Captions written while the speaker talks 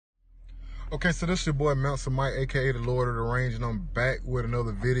Okay, so this is your boy Mansa Mike, aka the Lord of the Range, and I'm back with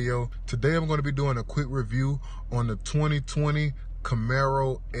another video. Today I'm going to be doing a quick review on the 2020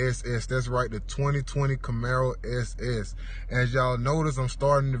 Camaro SS. That's right, the 2020 Camaro SS. As y'all notice, I'm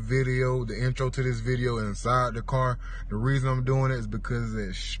starting the intro to this video inside the car. The reason I'm doing it is because it's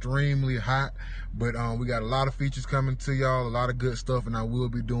extremely hot, but we got a lot of features coming to y'all, a lot of good stuff, and I will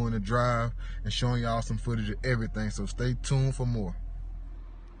be doing a drive and showing y'all some footage of everything, so stay tuned for more.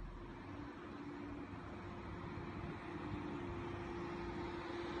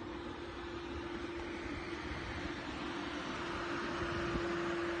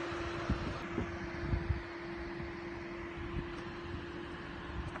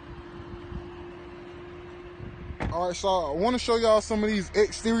 All right, so I want to show y'all some of these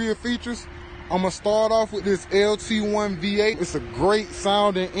exterior features. I'm gonna start off with this LT1 V8. It's a great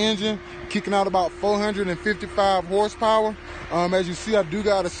sounding engine, kicking out about 455 horsepower. As you see, I do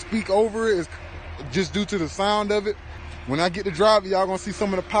gotta speak over it. It's just due to the sound of it. When I get to drive it, y'all gonna see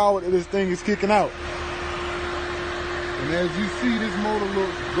some of the power that this thing is kicking out. And as you see, this motor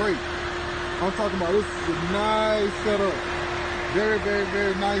looks great. I'm talking about, this is a nice setup. Very, very,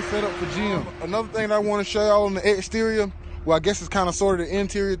 very nice setup for GM. Another thing that I want to show y'all on the exterior, well, I guess it's kind of sort of the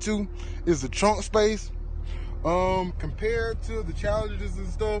interior too, is the trunk space. Compared to the Challengers and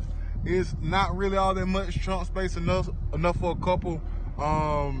stuff, it's not really all that much trunk space, enough for a couple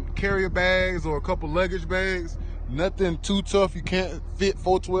carrier bags or a couple luggage bags. Nothing too tough. You can't fit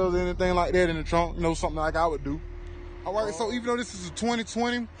 412s or anything like that in the trunk, you know, something like I would do. All right, so even though this is a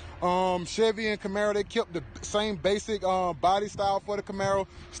 2020, Chevy and Camaro, they kept the same basic body style for the Camaro,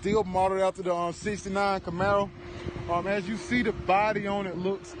 still modeled after the 69 Camaro. As you see, the body on it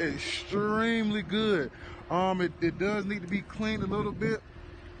looks extremely good. It does need to be cleaned a little bit.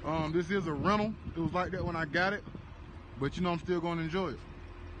 This is a rental. It was like that when I got it, but you know I'm still going to enjoy it.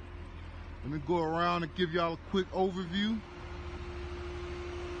 Let me go around and give y'all a quick overview.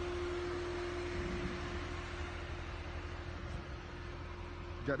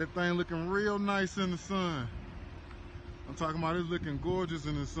 Got that thing looking real nice in the sun. I'm talking about it looking gorgeous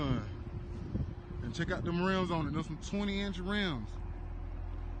in the sun. And check out them rims on it. There's some 20-inch rims.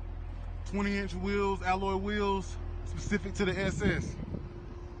 20-inch wheels, alloy wheels, specific to the SS.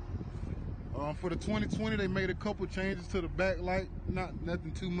 For the 2020, they made a couple changes to the backlight.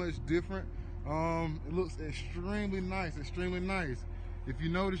 Nothing too much different. It looks extremely nice, extremely nice. If you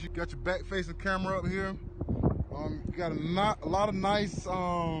notice, you got your back-facing camera up here. You got a lot of nice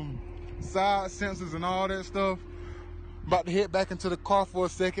side sensors and all that stuff. About to head back into the car for a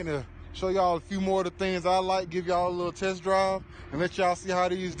second to show y'all a few more of the things I like, give y'all a little test drive, and let y'all see how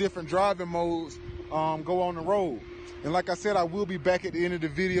these different driving modes go on the road. And like I said, I will be back at the end of the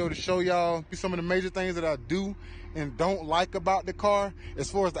video to show y'all some of the major things that I do and don't like about the car. As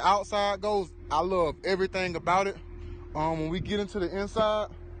far as the outside goes, I love everything about it. When we get into the inside,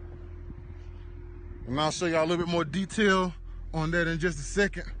 and I'll show y'all a little bit more detail on that in just a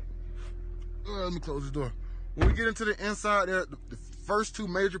second. Let me close the door. When we get into the inside there, the first two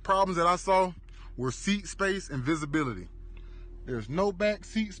major problems that I saw were seat space and visibility. There's no back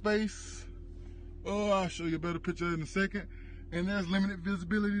seat space. I'll show you a better picture in a second. And there's limited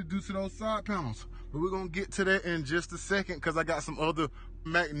visibility due to those side panels. But we're gonna get to that in just a second because I got some other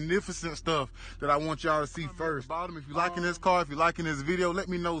magnificent stuff that I want y'all to see first. Bottom, if you're liking this car, if you're liking this video, let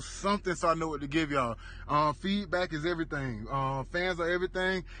me know something so I know what to give y'all. Feedback is everything. Fans are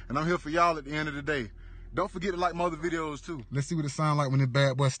everything, and I'm here for y'all at the end of the day. Don't forget to like my other videos too. Let's see what it sounds like when this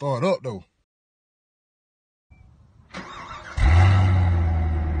bad boy start up though.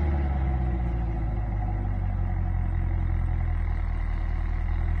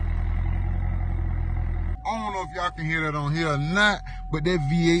 I don't know if y'all can hear that on here or not, but that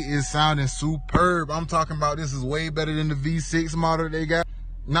V8 is sounding superb. I'm talking about this is way better than the V6 model they got.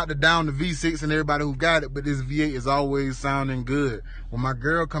 Not to down the V6 and everybody who got it, but this V8 is always sounding good. When my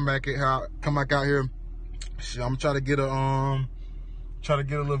girl come back out here, I'm trying to get a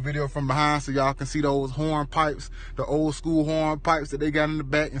little video from behind so y'all can see those horn pipes, the old school horn pipes that they got in the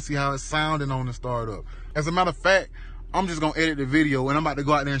back, and see how it's sounding on the startup. As a matter of fact, I'm just gonna edit the video and I'm about to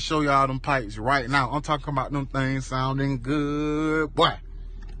go out there and show y'all them pipes right now. I'm talking about them things sounding good, boy.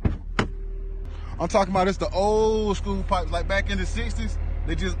 I'm talking about it's the old school pipes, like back in the 60s.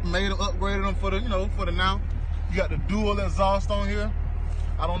 They just upgraded them for the, you know, for the now. You got the dual exhaust on here.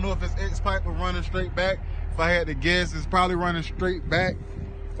 I don't know if it's X pipe or running straight back. If I had to guess, it's probably running straight back.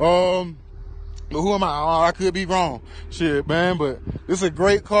 But who am I? Oh, I could be wrong. Shit, man, but this is a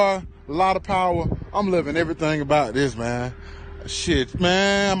great car. A lot of power. I'm loving everything about this, man. Shit,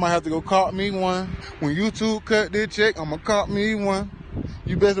 man, I might have to go cop me one. When YouTube cut this check, I'm gonna cop me one.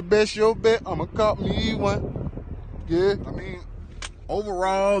 You better bet your bet I'ma cop me one. Yeah, I mean,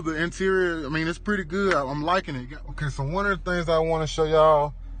 overall, the interior, I mean, it's pretty good. I'm liking it. Okay, so one of the things I want to show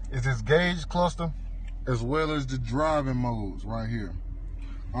y'all is this gauge cluster, as well as the driving modes right here.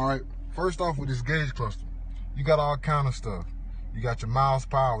 All right, first off with this gauge cluster, you got all kind of stuff. You got your miles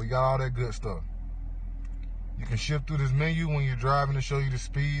per hour, you got all that good stuff. You can shift through this menu when you're driving to show you the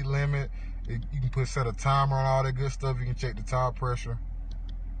speed limit. You can set a timer on all that good stuff. You can check the tire pressure.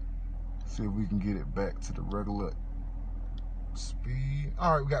 See if we can get it back to the regular speed.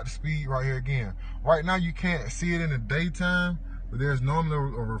 All right, we got the speed right here again. Right now you can't see it in the daytime, but there's normally a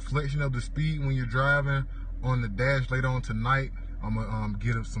reflection of the speed when you're driving on the dash later on tonight. I'm gonna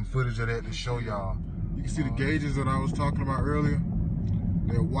get up some footage of that to show y'all. You can see the gauges that I was talking about earlier.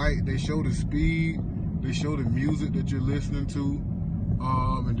 They're white. They show the speed. They show the music that you're listening to.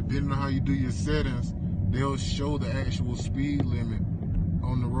 And depending on how you do your settings, they'll show the actual speed limit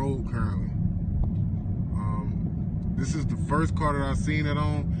on the road currently. This is the first car that I've seen it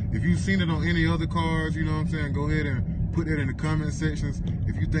on. If you've seen it on any other cars, you know what I'm saying, go ahead and put that in the comment sections.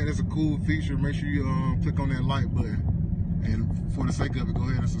 If you think that's a cool feature, make sure you click on that like button. And for the sake of it, go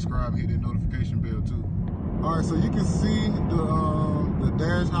ahead and subscribe and hit that notification bell too. All right, so you can see the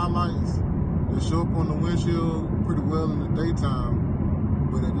dash highlights that show up on the windshield pretty well in the daytime,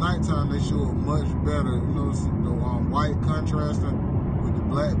 but at nighttime they show up much better. You notice the white contrasting with the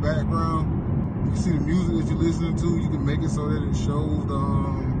black background. You can see the music that you're listening to. You can make it so that it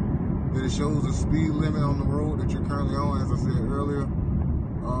shows the speed limit on the road that you're currently on, as I said earlier.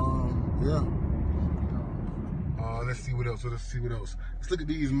 Yeah. Let's see what else. Let's look at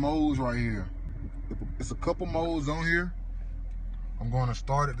these modes right here. It's a couple modes on here. I'm going to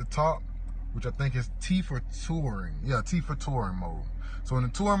start at the top, which I think is T for touring. Yeah, T for touring mode. So in the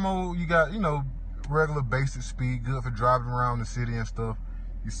touring mode, you got, you know, regular basic speed, good for driving around the city and stuff.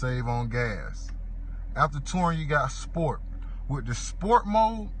 You save on gas. After touring, you got sport. With the sport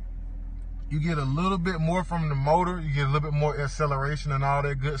mode, you get a little bit more from the motor. You get a little bit more acceleration and all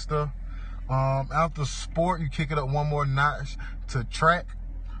that good stuff. After sport, you kick it up one more notch to track.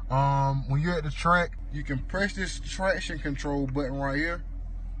 When you're at the track, you can press this traction control button right here,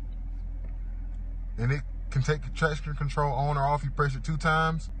 and it can take the traction control on or off. You press it 2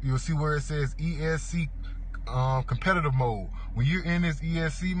 times. You'll see where it says ESC competitive mode. When you're in this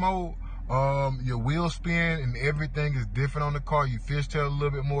ESC mode, your wheel spin and everything is different on the car. You fishtail a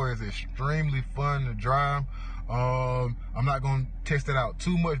little bit more. It's extremely fun to drive. I'm not going to test it out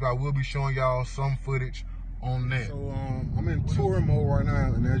too much, but I will be showing y'all some footage on that. So I'm in touring mode right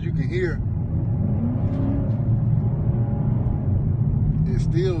now, and as you can hear, it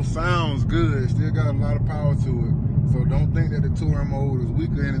still sounds good. It still got a lot of power to it. So don't think that the touring mode is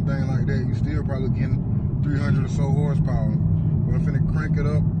weak or anything like that. You still probably getting 300 or so horsepower. But I'm finna crank it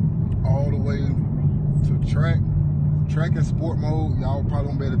up all the way to track and sport mode. Y'all probably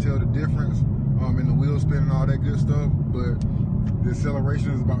won't be able to tell the difference in the wheel spin and all that good stuff, but the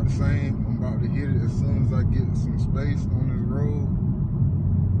acceleration is about the same. I'm about to hit it as soon as I get some space on this road,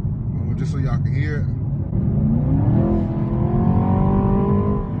 just so y'all can hear it.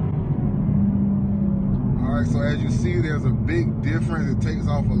 Alright, so as you see, there's a big difference. It takes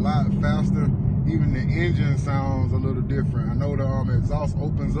off a lot faster. Even the engine sounds a little different. I know the exhaust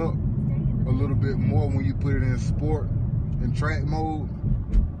opens up a little bit more when you put it in sport and track mode.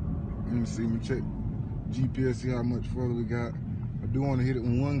 Let me see, let me check GPS, see how much further we got. I do want to hit it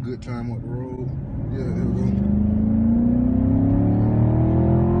one good time up the road. Yeah, there we go.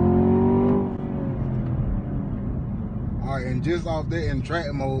 All right, and just off that in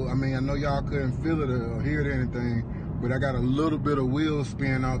track mode, I mean, I know y'all couldn't feel it or hear it or anything, but I got a little bit of wheel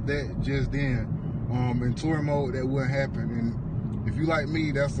spin off that just then. In touring mode, that wouldn't happen. And if you like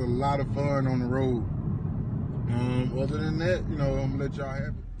me, that's a lot of fun on the road. Other than that, you know, I'm gonna let y'all have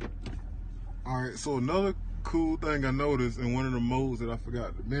it. All right, so another cool thing I noticed in one of the modes that I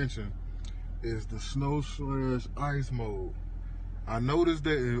forgot to mention is the snow/ice mode. I noticed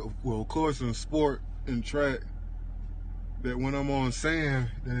that, well, of course, in sport and track, that when I'm on sand,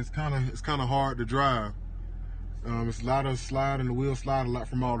 then it's kind of hard to drive. It's a lot of slide, and the wheel slide a lot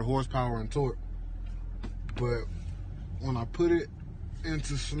from all the horsepower and torque. But when I put it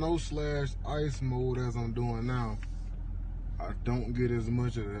into snow/ice mode, as I'm doing now, I don't get as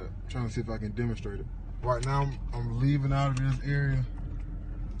much of that. I'm trying to see if I can demonstrate it. Right now, I'm leaving out of this area.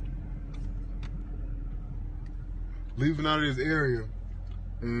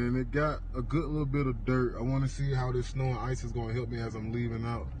 And it got a good little bit of dirt. I want to see how this snow and ice is going to help me as I'm leaving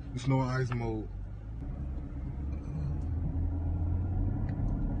out. The snow and ice mode.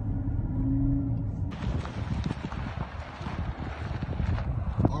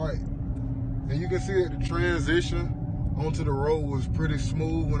 right, and you can see that the transition onto the road was pretty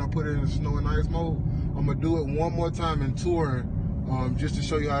smooth when I put it in the snow and ice mode. I'm gonna do it one more time in touring, just to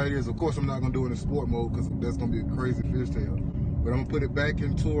show you how it is. Of course, I'm not gonna do it in sport mode because that's gonna be a crazy fishtail. But I'm gonna put it back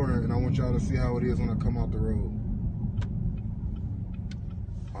in touring, and I want y'all to see how it is when I come out the road.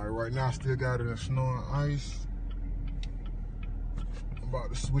 All right, right now I still got it in snow and ice. I'm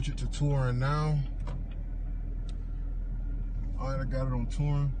about to switch it to touring now. All right, I got it on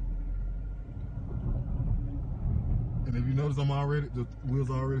touring. And if you notice, the wheels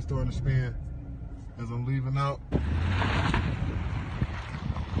are already starting to spin as I'm leaving out.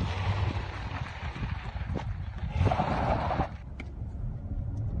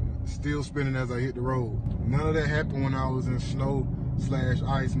 Still spinning as I hit the road. None of that happened when I was in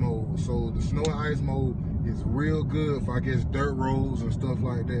snow/ice mode. So the snow and ice mode is real good for, I guess, dirt roads and stuff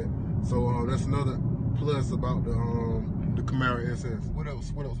like that. So that's another plus about the Camaro SS. What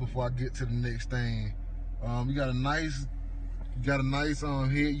else before I get to the next thing? You got a nice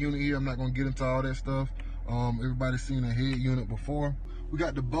head unit here. I'm not gonna get into all that stuff. Everybody's seen a head unit before. We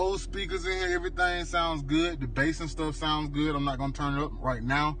got the Bose speakers in here. Everything sounds good. The bass and stuff sounds good. I'm not gonna turn it up right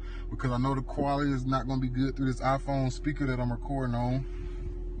now because I know the quality is not gonna be good through this iPhone speaker that I'm recording on.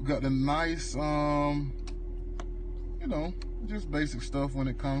 We got the nice, you know, just basic stuff when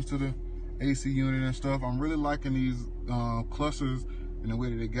it comes to the AC unit and stuff. I'm really liking these clusters and the way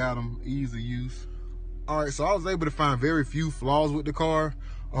that they got them, ease of use. All right, so I was able to find very few flaws with the car.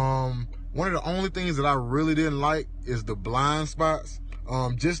 One of the only things that I really didn't like is the blind spots.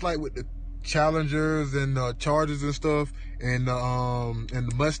 Just like with the Challengers and Chargers and stuff, and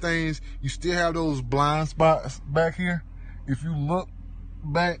the Mustangs, you still have those blind spots back here. If you look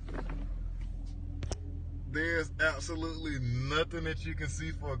back, there's absolutely nothing that you can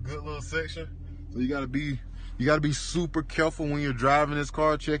see for a good little section. So you gotta be super careful when you're driving this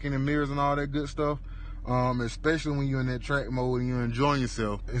car, checking the mirrors and all that good stuff. Especially when you're in that track mode and you're enjoying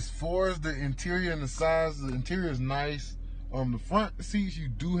yourself. As far as the interior and the size, the interior is nice. The front seats, you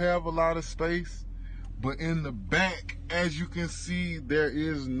do have a lot of space, but in the back, as you can see, there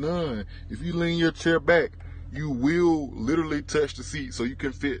is none. If you lean your chair back, you will literally touch the seat, so you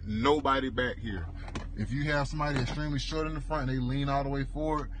can fit nobody back here. If you have somebody extremely short in the front and they lean all the way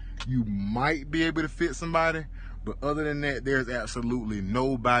forward, you might be able to fit somebody, but other than that, there's absolutely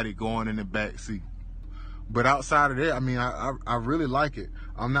nobody going in the back seat. But outside of that, I mean, I really like it.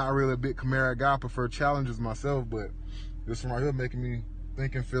 I'm not really a big Camaro guy. I prefer Challengers myself, but this one right here making me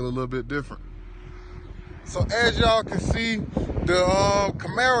think and feel a little bit different. So as y'all can see, the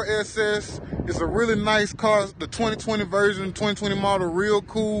Camaro SS is a really nice car. The 2020 version, 2020 model, real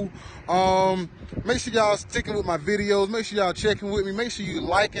cool. Make sure y'all sticking with my videos. Make sure y'all checking with me. Make sure you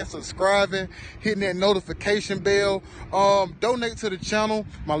liking, subscribing, hitting that notification bell. Donate to the channel,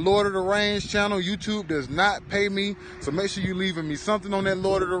 my Lord of the Range channel. YouTube does not pay me, so make sure you leaving me something on that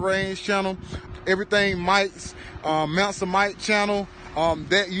Lord of the Range channel. Everything Mike's, Mansa Mike channel.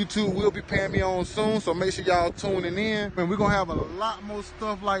 That YouTube will be paying me on soon, so make sure y'all tuning in. And we're gonna have a lot more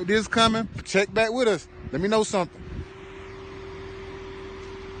stuff like this coming. Check back with us. Let me know something.